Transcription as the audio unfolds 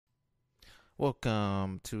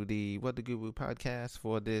Welcome to the Weather Guru podcast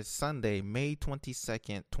for this Sunday, May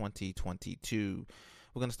 22nd, 2022.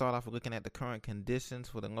 We're going to start off with looking at the current conditions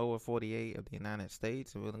for the lower 48 of the United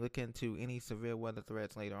States. We're going to look into any severe weather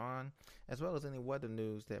threats later on, as well as any weather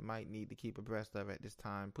news that might need to keep abreast of at this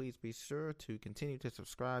time. Please be sure to continue to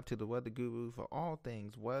subscribe to the Weather Guru for all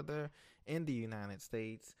things weather in the United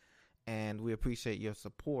States, and we appreciate your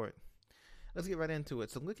support. Let's get right into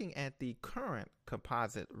it. So looking at the current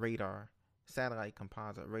satellite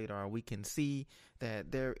composite radar, we can see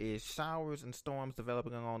that there is showers and storms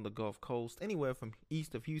developing along the Gulf Coast, anywhere from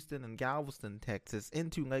east of Houston and Galveston, Texas,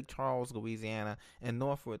 into Lake Charles, Louisiana, and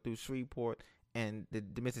northward through Shreveport and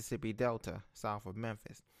the Mississippi Delta, south of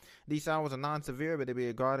Memphis. These showers are non-severe, but they'll be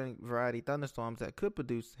a garden variety thunderstorms that could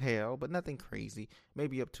produce hail, but nothing crazy,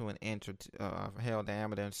 maybe up to an inch of hail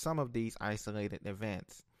diameter in some of these isolated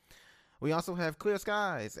events. We also have clear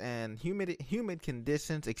skies and humid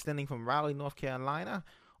conditions extending from Raleigh, North Carolina,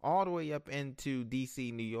 all the way up into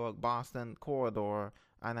D.C., New York, Boston corridor,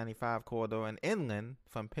 I-95 corridor, and inland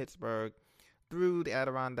from Pittsburgh through the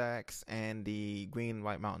Adirondacks and the Green and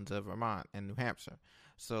White Mountains of Vermont and New Hampshire.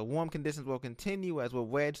 So warm conditions will continue as we're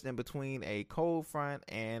wedged in between a cold front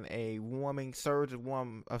and a warming surge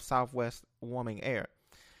of southwest warming air.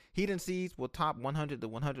 Heat and seas will top 100 to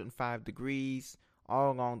 105 degrees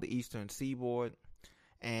all along the eastern seaboard,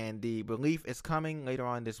 and the relief is coming later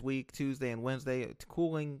on this week. Tuesday and Wednesday,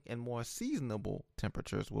 cooling and more seasonable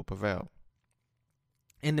temperatures will prevail.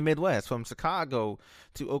 In the Midwest, from Chicago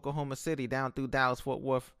to Oklahoma City down through Dallas, Fort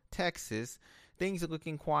Worth, Texas, things are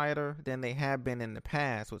looking quieter than they have been in the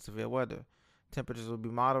past with severe weather. Temperatures will be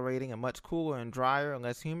moderating and much cooler and drier and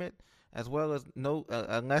less humid, as well as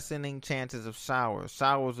lessening chances of showers.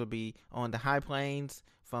 Showers will be on the high plains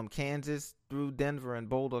from Kansas through Denver and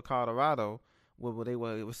Boulder, Colorado, where they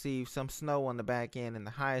will receive some snow on the back end and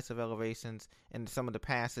the highest of elevations in some of the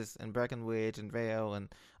passes in Breckenridge and Vail and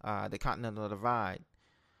the Continental Divide.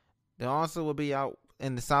 There also will be out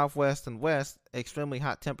in the southwest and west extremely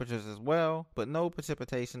hot temperatures as well, but no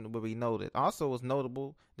precipitation will be noted. Also is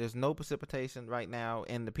notable, there's no precipitation right now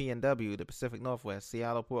in the PNW, the Pacific Northwest,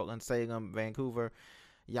 Seattle, Portland, Salem, Vancouver,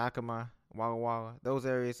 Yakima, Walla Walla. Those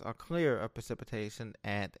areas are clear of precipitation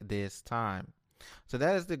at this time. So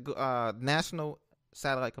that is the National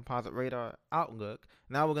Satellite Composite Radar outlook.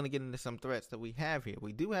 Now we're going to get into some threats that we have here.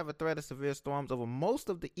 We do have a threat of severe storms over most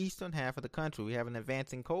of the eastern half of the country. We have an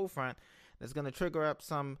advancing cold front that's going to trigger up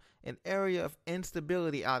an area of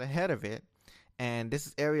instability out ahead of it. And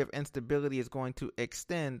this area of instability is going to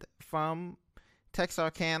extend from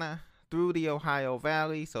Texarkana through the Ohio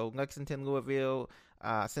Valley. So Lexington, Louisville,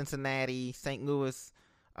 Cincinnati, St. Louis,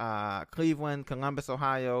 Cleveland, Columbus,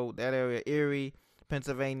 Ohio, that area, Erie,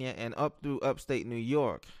 Pennsylvania, and up through upstate New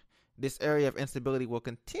York. This area of instability will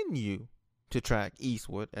continue to track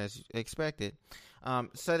eastward as expected,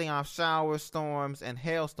 setting off showers, storms, and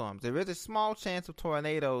hailstorms. There is a small chance of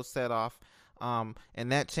tornadoes set off,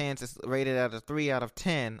 and that chance is rated at a 3 out of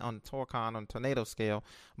 10 on the Torcon on tornado scale.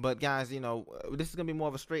 But guys, this is going to be more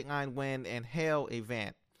of a straight line wind and hail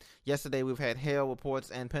event. Yesterday, we've had hail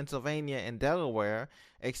reports in Pennsylvania and Delaware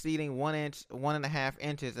exceeding 1.5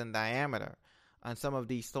 inches in diameter on some of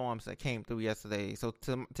these storms that came through yesterday. So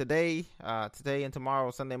today and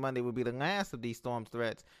tomorrow, Sunday, Monday, will be the last of these storm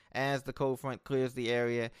threats as the cold front clears the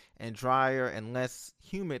area and drier and less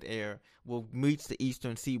humid air will reach the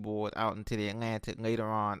eastern seaboard out into the Atlantic later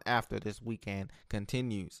on after this weekend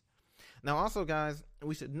continues. Now, also, guys,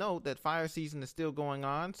 we should note that fire season is still going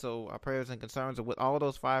on, so our prayers and concerns are with all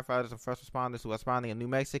those firefighters and first responders who are responding in New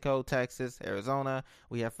Mexico, Texas, Arizona.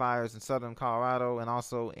 We have fires in southern Colorado and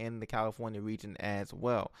also in the California region as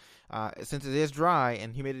well. Since it is dry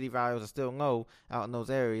and humidity values are still low out in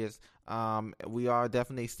those areas, we are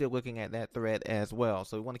definitely still looking at that threat as well.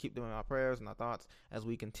 So we want to keep doing our prayers and our thoughts as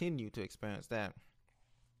we continue to experience that.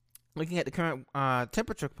 Looking at the current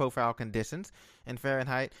temperature profile conditions in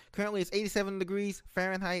Fahrenheit, currently it's 87 degrees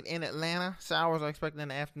Fahrenheit in Atlanta. Showers are expected in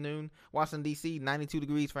the afternoon. Washington, D.C., 92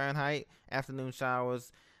 degrees Fahrenheit, afternoon showers.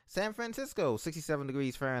 San Francisco, 67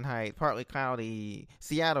 degrees Fahrenheit, partly cloudy.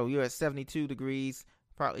 Seattle, you're at 72 degrees,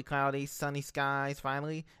 partly cloudy, sunny skies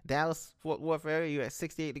finally. Dallas, Fort Worth area, you're at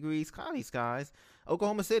 68 degrees, cloudy skies.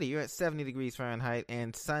 Oklahoma City, you're at 70 degrees Fahrenheit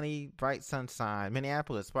and sunny, bright sunshine.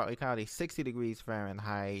 Minneapolis, partly cloudy, 60 degrees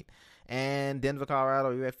Fahrenheit. And Denver,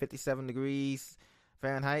 Colorado, you're at 57 degrees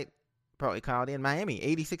Fahrenheit, partly cloudy. And Miami,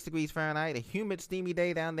 86 degrees Fahrenheit, a humid, steamy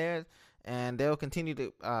day down there. And they'll continue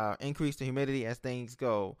to increase the humidity as things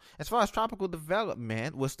go. As far as tropical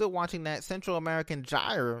development, we're still watching that Central American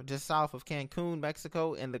gyre just south of Cancun,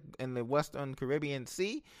 Mexico, in the Western Caribbean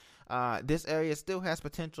Sea. This area still has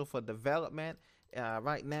potential for development.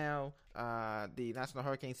 Right now, the National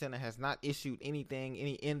Hurricane Center has not issued anything,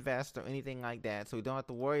 any invest or anything like that, so we don't have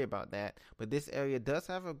to worry about that. But this area does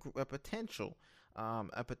have a potential,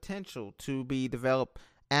 to be developed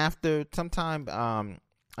after sometime.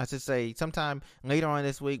 I should say sometime later on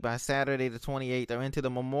this week, by Saturday the 28th or into the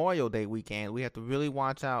Memorial Day weekend. We have to really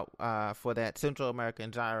watch out for that Central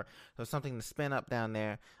American gyre. So something to spin up down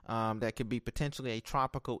there that could be potentially a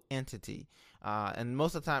tropical entity. And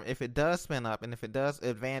most of the time, if it does spin up and if it does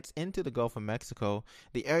advance into the Gulf of Mexico,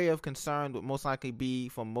 the area of concern would most likely be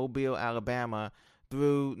from Mobile, Alabama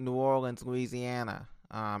through New Orleans, Louisiana.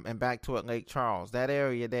 And back toward Lake Charles. That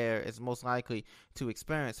area there is most likely to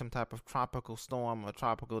experience some type of tropical storm or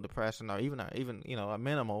tropical depression, or even a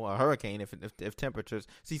minimal a hurricane if temperatures,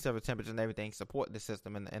 sea surface temperatures and everything support the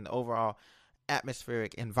system and the overall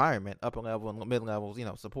atmospheric environment, upper level and mid levels,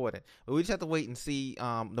 support it. But we just have to wait and see.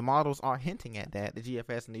 The models are hinting at that. The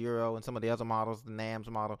GFS and the Euro and some of the other models, the NAMS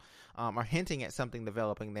model, are hinting at something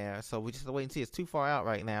developing there. So we just have to wait and see. It's too far out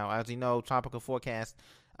right now. As you know, tropical forecasts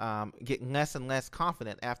getting less and less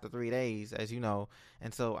confident after 3 days, as you know,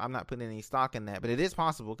 and so I'm not putting any stock in that, but it is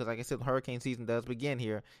possible because, like I said, hurricane season does begin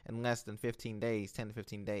here in less than 15 days, 10 to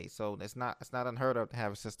 15 days. So it's not unheard of to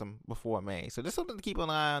have a system before May. So just something to keep an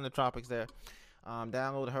eye on the tropics there.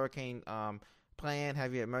 Download the hurricane plan.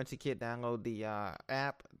 Have your emergency kit. Download the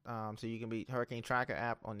app so you can be Hurricane Tracker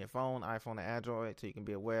app on your phone, iPhone, or Android, so you can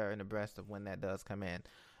be aware and abreast of when that does come in.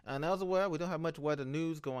 And elsewhere, we don't have much weather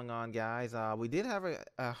news going on, guys. We did have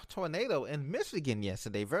a tornado in Michigan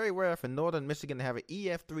yesterday. Very rare for northern Michigan to have an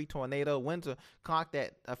EF3 tornado. Winds are clocked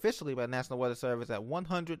at officially by the National Weather Service at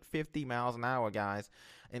 150 miles an hour, guys.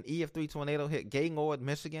 An EF3 tornado hit Gaylord,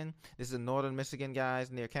 Michigan. This is in northern Michigan, guys,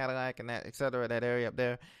 near Cadillac and that, etc., that area up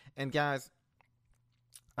there. And guys,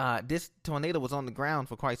 this tornado was on the ground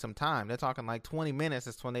for quite some time. They're talking like 20 minutes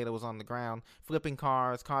this tornado was on the ground, flipping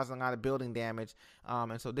cars, causing a lot of building damage.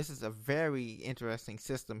 And so this is a very interesting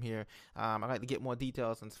system here. I'd like to get more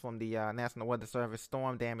details from the National Weather Service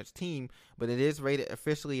storm damage team, but it is rated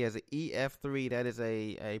officially as an EF3. That is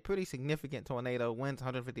a pretty significant tornado, winds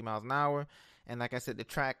 150 miles an hour. And like I said, the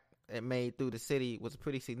track it made through the city was a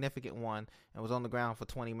pretty significant one and was on the ground for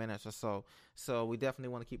 20 minutes or so. So we definitely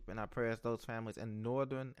want to keep in our prayers those families in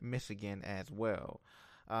northern Michigan as well.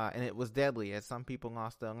 And it was deadly, as some people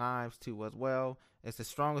lost their lives too as well. It's the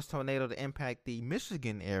strongest tornado to impact the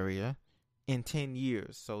Michigan area in 10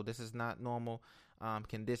 years. So this is not normal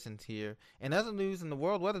conditions here. And other news in the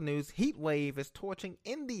world weather news, heat wave is torching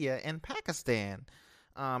India and Pakistan.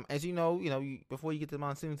 As you know, before you get to the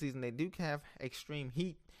monsoon season, they do have extreme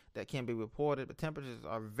heat that can be reported, but temperatures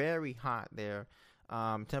are very hot there.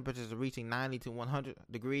 Temperatures are reaching 90 to 100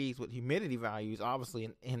 degrees with humidity values, obviously,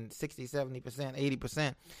 in 60, 70%,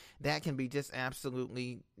 80%. That can be just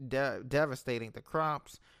absolutely devastating to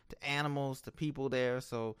crops, to animals, to people there.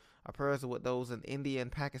 So our prayers are with those in India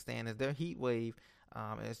and Pakistan as their heat wave.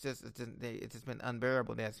 It's just been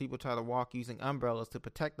unbearable there as people try to walk using umbrellas to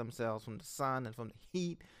protect themselves from the sun and from the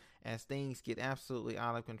heat as things get absolutely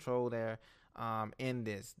out of control there in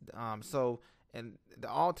this. And the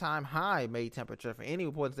all-time high May temperature for any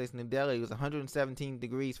reporting station in Delhi was 117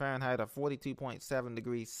 degrees Fahrenheit or 42.7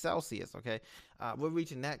 degrees Celsius, okay? We're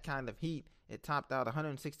reaching that kind of heat. It topped out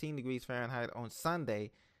 116 degrees Fahrenheit on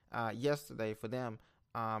Sunday, yesterday for them.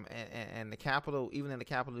 And the capital, even in the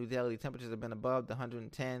capital, New Delhi, temperatures have been above the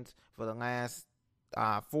 110s for the last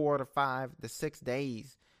 4 to 5 to 6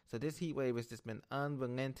 days. So this heat wave has just been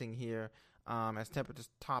unrelenting here as temperatures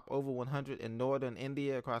top over 100 in northern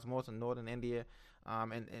India, across most of northern India.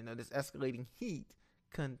 And this escalating heat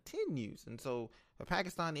continues. And so for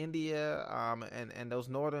Pakistan, India, and those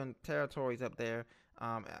northern territories up there,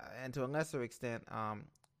 and to a lesser extent,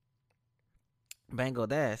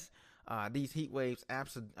 Bangladesh, these heat waves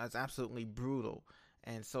is absolutely brutal.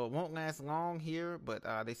 And so it won't last long here, but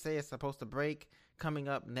they say it's supposed to break coming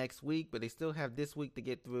up next week, but they still have this week to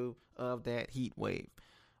get through of that heat wave.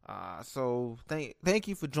 So thank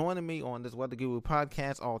you for joining me on this Weather Guru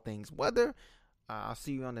podcast, all things weather. I'll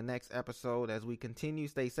see you on the next episode as we continue.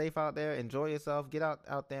 Stay safe out there. Enjoy yourself. Get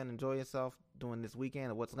out there and enjoy yourself during this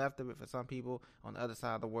weekend or what's left of it for some people on the other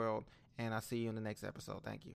side of the world. And I'll see you in the next episode. Thank you.